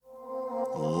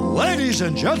Ladies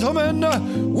and gentlemen,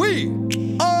 we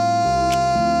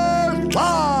are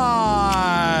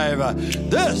live!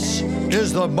 This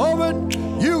is the moment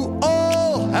you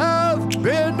all have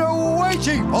been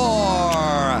waiting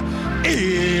for.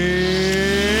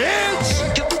 It's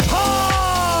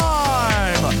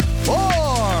time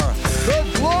for the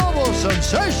global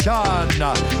sensation,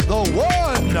 the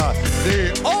one,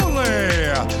 the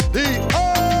only, the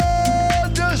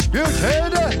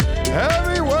undisputed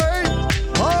heavyweight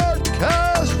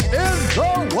podcast in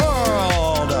the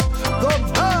world, the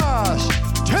Mass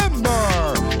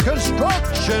Timber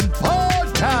Construction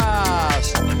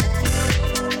Podcast.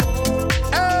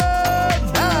 And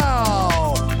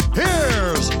now,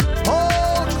 here's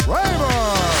Paul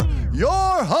Kramer,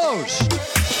 your host.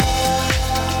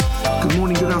 Good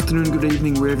morning, good afternoon, good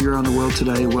evening, wherever you are in the world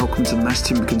today. Welcome to the Mass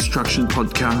Timber Construction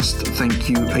Podcast. Thank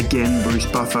you again, Bruce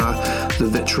Buffer, the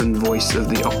veteran voice of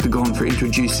the Octagon, for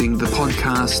introducing the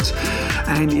podcast.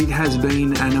 And it has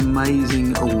been an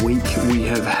amazing week. We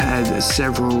have had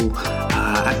several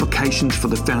applications for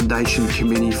the Foundation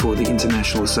Committee for the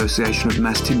International Association of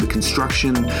Mass Timber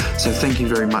Construction. So thank you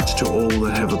very much to all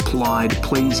that have applied.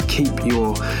 Please keep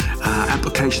your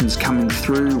applications coming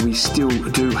through. We still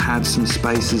do have some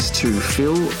spaces to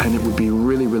fill, and it would be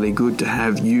really, really good to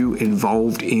have you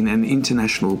involved in an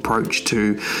international approach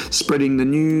to spreading the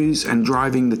news and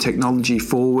driving the technology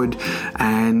forward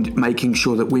and making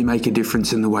sure that we make a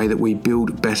difference in the way that we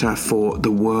build better for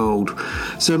the world.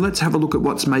 So let's have a look at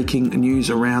what's making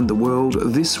news around the world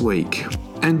this week.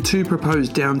 And two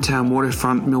proposed downtown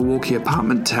waterfront Milwaukee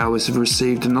apartment towers have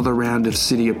received another round of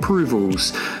city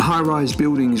approvals. High-rise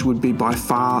buildings would be by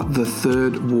far the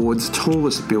third ward's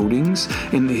tallest buildings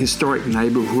in the historic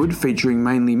neighbourhood, featuring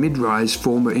mainly mid-rise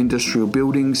former industrial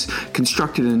buildings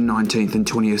constructed in the 19th and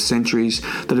 20th centuries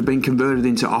that have been converted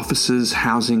into offices,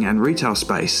 housing and retail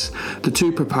space. The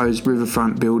two proposed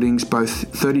riverfront buildings, both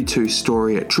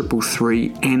 32-storey at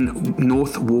 333 and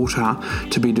North Water,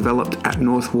 to be developed at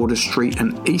North Water Street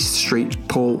and East Street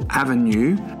Paul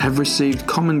Avenue, have received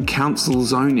Common Council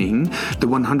zoning. The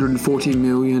 140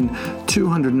 million,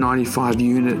 295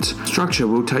 unit structure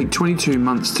will take 22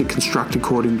 months to construct,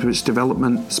 according to its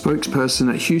development spokesperson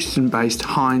at Houston-based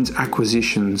Hines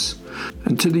Acquisitions.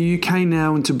 And to the UK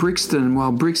now, and to Brixton.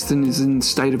 While Brixton is in a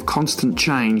state of constant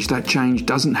change, that change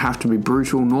doesn't have to be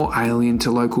brutal nor alien to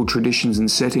local traditions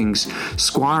and settings.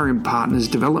 Squire and Partners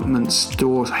Development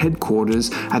Store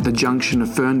headquarters at the junction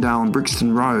of Ferndale and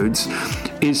Brixton Roads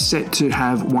is set to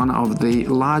have one of the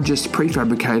largest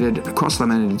prefabricated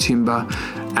cross-laminated timber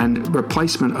and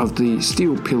replacement of the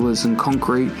steel pillars and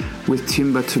concrete with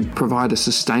timber to provide a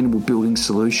sustainable building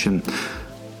solution.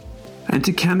 And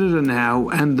to Canada now,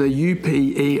 and the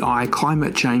UPEI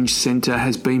Climate Change Centre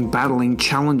has been battling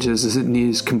challenges as it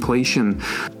nears completion.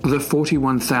 The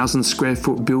 41,000 square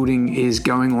foot building is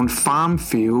going on farm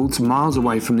fields miles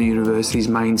away from the university's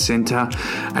main centre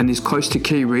and is close to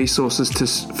key resources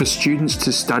for students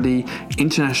to study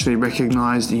internationally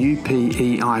recognised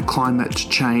UPEI climate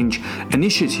change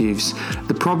initiatives.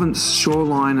 The province's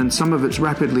shoreline and some of its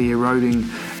rapidly eroding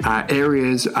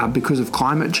areas are because of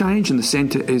climate change, and the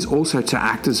centre is also to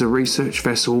act as a research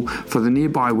vessel for the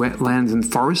nearby wetlands and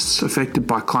forests affected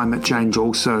by climate change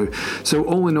also. So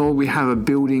all in all, we have a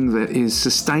building that is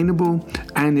sustainable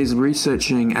and is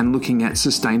researching and looking at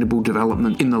sustainable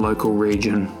development in the local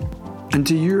region. And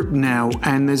to Europe now,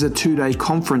 and there's a 2-day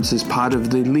conference as part of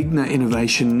the Ligna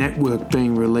Innovation Network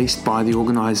being released by the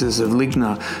organisers of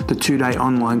Ligna. The 2-day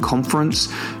online conference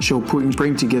shall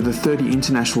bring together 30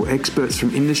 international experts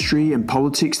from industry and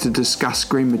politics to discuss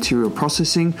green material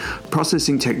processing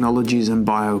technologies and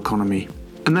bioeconomy.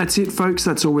 And that's it, folks.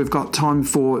 That's all we've got time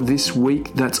for this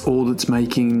week. That's all that's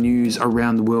making news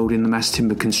around the world in the mass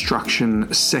timber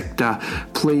construction sector.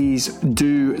 Please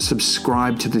do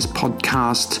subscribe to this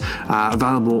podcast,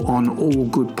 available on all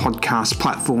good podcast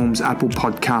platforms, Apple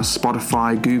Podcasts,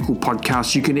 Spotify, Google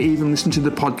Podcasts. You can even listen to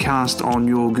the podcast on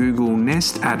your Google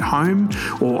Nest at home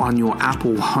or on your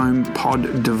Apple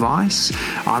HomePod device.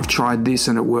 I've tried this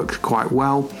and it worked quite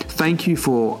well. Thank you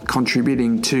for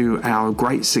contributing to our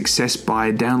great success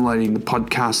by downloading the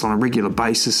podcast on a regular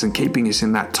basis and keeping us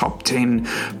in that top 10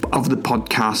 of the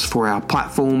podcasts for our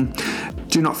platform.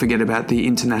 Do not forget about the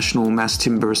International Mass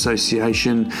Timber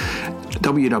Association,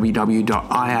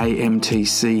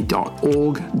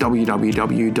 www.iamtc.org,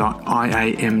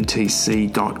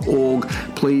 www.iamtc.org.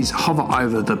 Please hover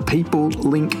over the People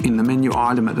link in the menu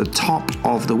item at the top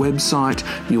of the website.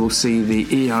 You'll see the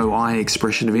EOI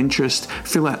expression of interest.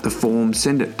 Fill out the form,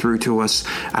 send it through to us,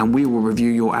 and we will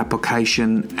review your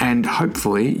application, and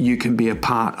hopefully you can be a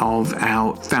part of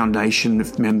our foundation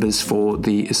of members for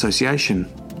the association.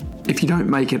 If you don't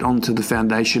make it onto the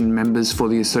foundation members for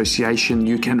the association,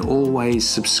 you can always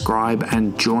subscribe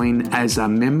and join as a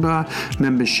member.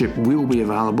 Membership will be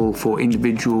available for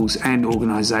individuals and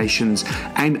organisations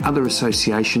and other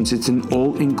associations. It's an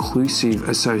all-inclusive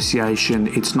association.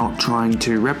 It's not trying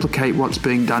to replicate what's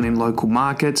being done in local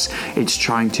markets. It's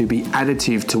trying to be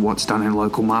additive to what's done in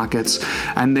local markets.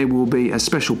 And there will be a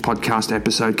special podcast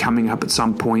episode coming up at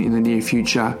some point in the near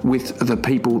future with the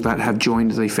people that have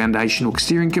joined the Foundational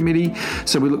Steering Committee.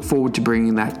 So we look forward to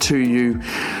bringing that to you.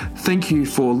 Thank you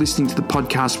for listening to the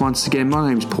podcast once again. My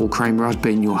name is Paul Kramer. I've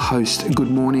been your host.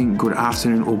 Good morning, good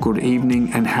afternoon, or good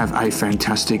evening, and have a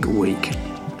fantastic week.